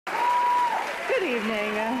Good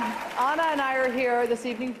evening. Anna and I are here this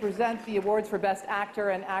evening to present the awards for Best Actor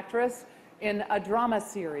and Actress in a drama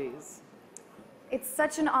series. It's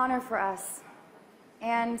such an honor for us,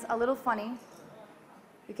 and a little funny,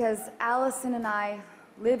 because Allison and I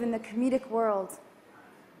live in the comedic world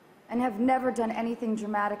and have never done anything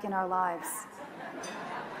dramatic in our lives.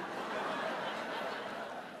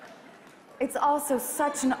 It's also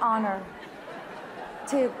such an honor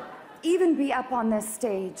to even be up on this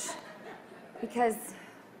stage, because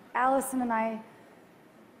Allison and I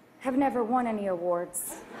have never won any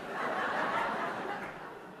awards.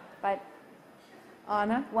 But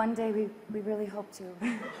Anna? One day we really hope to.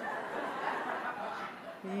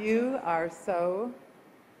 You are so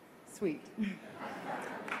sweet.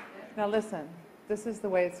 Now listen, this is the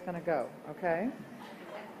way it's going to go, okay?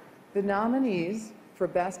 The nominees for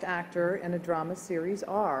Best Actor in a Drama Series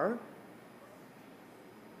are...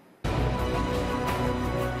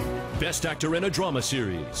 Best Actor in a Drama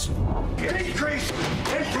Series. Increase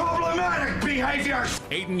in problematic behavior.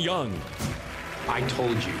 Aiden Young. I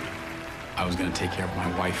told you I was going to take care of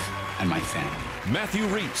my wife and my family. Matthew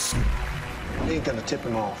Reese. You ain't gonna tip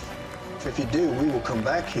him off. If you do, we will come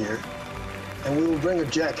back here and we will bring a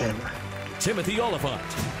jackhammer. Timothy Oliphant.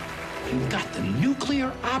 You've got the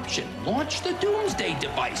nuclear option. Launch the doomsday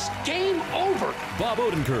device. Game over. Bob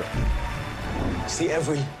Odenkirk. See,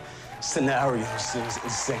 every scenario seems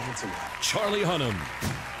insane to me. Charlie Hunnam.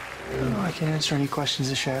 I can answer any questions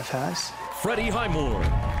the sheriff has. Freddie Highmore.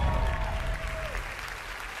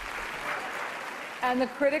 And the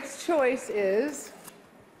critics' choice is...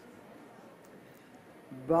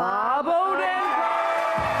 Bob Odenkirk!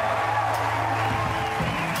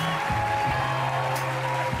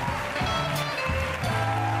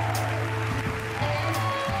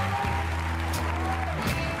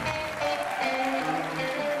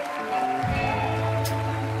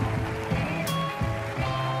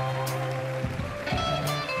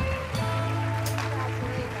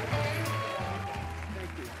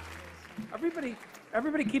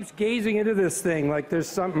 Everybody keeps gazing into this thing like there's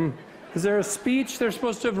something. Is there a speech they're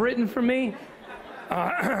supposed to have written for me?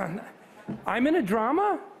 I'm in a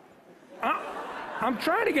drama? I'm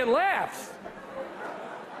trying to get laughs.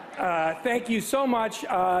 Thank you so much.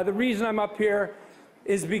 The reason I'm up here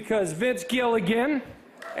is because Vince Gilligan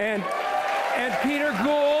and Peter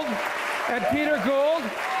Gould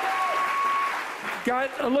got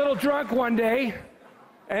a little drunk one day,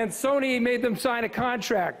 and Sony made them sign a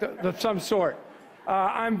contract of some sort.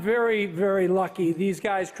 I'm very, very lucky. These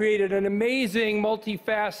guys created an amazing,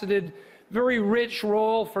 multifaceted, very rich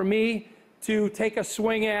role for me to take a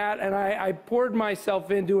swing at, and I poured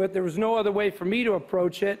myself into it. There was no other way for me to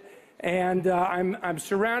approach it, and I'm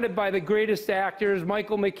surrounded by the greatest actors: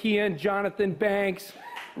 Michael McKean, Jonathan Banks,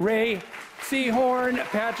 Ray Seahorn,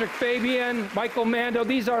 Patrick Fabian, Michael Mando.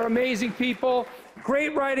 These are amazing people,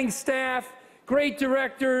 great writing staff, great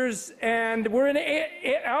directors, and we're in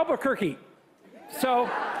Albuquerque. So,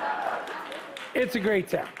 it's a great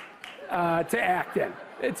town to act in.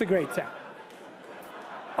 It's a great town.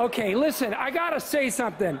 Okay, listen, I gotta say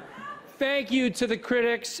something. Thank you to the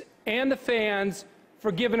critics and the fans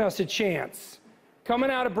for giving us a chance.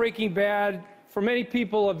 Coming out of Breaking Bad, for many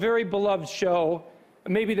people, a very beloved show,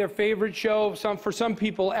 maybe their favorite show, for some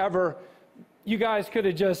people ever. You guys could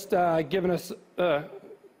have just given us a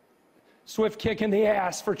swift kick in the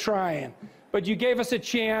ass for trying. But you gave us a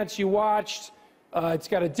chance, you watched. It's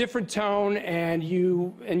got a different tone, and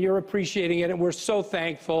you're appreciating it, and we're so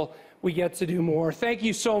thankful we get to do more. Thank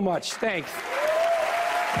you so much. Thanks.